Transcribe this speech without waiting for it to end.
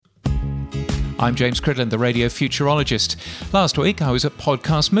I'm James Cridland, the radio futurologist. Last week I was at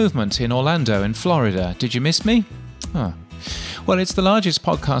Podcast Movement in Orlando in Florida. Did you miss me? Well, it's the largest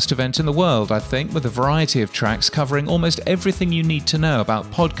podcast event in the world, I think, with a variety of tracks covering almost everything you need to know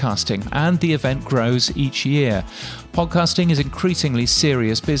about podcasting, and the event grows each year. Podcasting is increasingly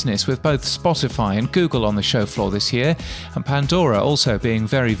serious business, with both Spotify and Google on the show floor this year, and Pandora also being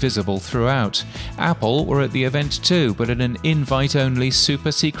very visible throughout. Apple were at the event too, but in an invite-only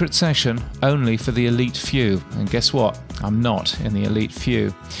super secret session, only for the elite few. And guess what? I'm not in the elite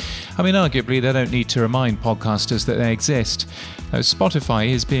few. I mean, arguably, they don't need to remind podcasters that they exist, though Spotify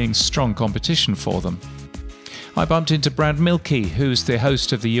is being strong competition for them. I bumped into Brad Milkey, who's the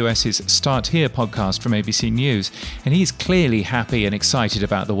host of the US's Start Here podcast from ABC News, and he's clearly happy and excited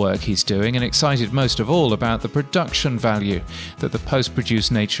about the work he's doing, and excited most of all about the production value that the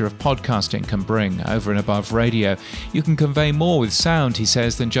post-produced nature of podcasting can bring over and above radio. You can convey more with sound, he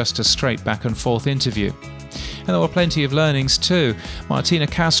says, than just a straight back and forth interview. And there were plenty of learnings too. Martina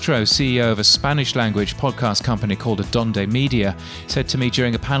Castro, CEO of a Spanish-language podcast company called Adonde Media, said to me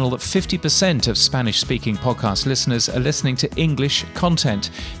during a panel that 50% of Spanish-speaking podcast listeners are listening to English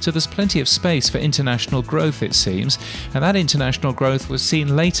content. So there's plenty of space for international growth, it seems. And that international growth was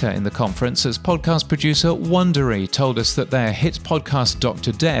seen later in the conference as podcast producer Wondery told us that their hit podcast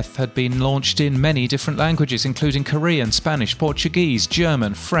Dr. Death had been launched in many different languages, including Korean, Spanish, Portuguese,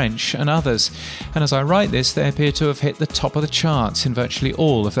 German, French, and others. And as I write this, they appear to have hit the top of the charts in virtually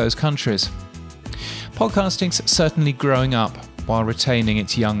all of those countries. Podcasting's certainly growing up while retaining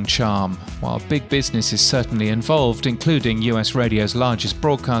its young charm. While big business is certainly involved, including US radio's largest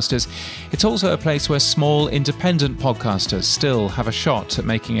broadcasters, it's also a place where small independent podcasters still have a shot at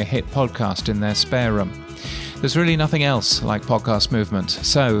making a hit podcast in their spare room. There's really nothing else like Podcast Movement,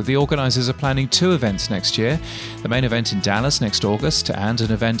 so the organisers are planning 2 events next year, the main event in Dallas next August and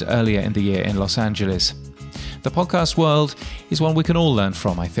an event earlier in the year in Los Angeles. The podcast world is one we can all learn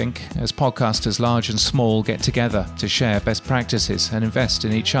from, I think, as podcasters large and small get together to share best practices and invest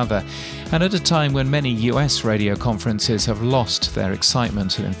in each other, and at a time when many US radio conferences have lost their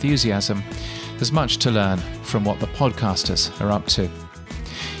excitement and enthusiasm, there's much to learn from what the podcasters are up to.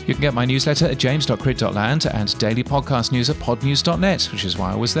 You can get my newsletter at james.crid.land and daily podcast news at podnews.net, which is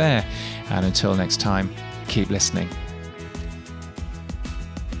why I was there. And until next time, keep listening.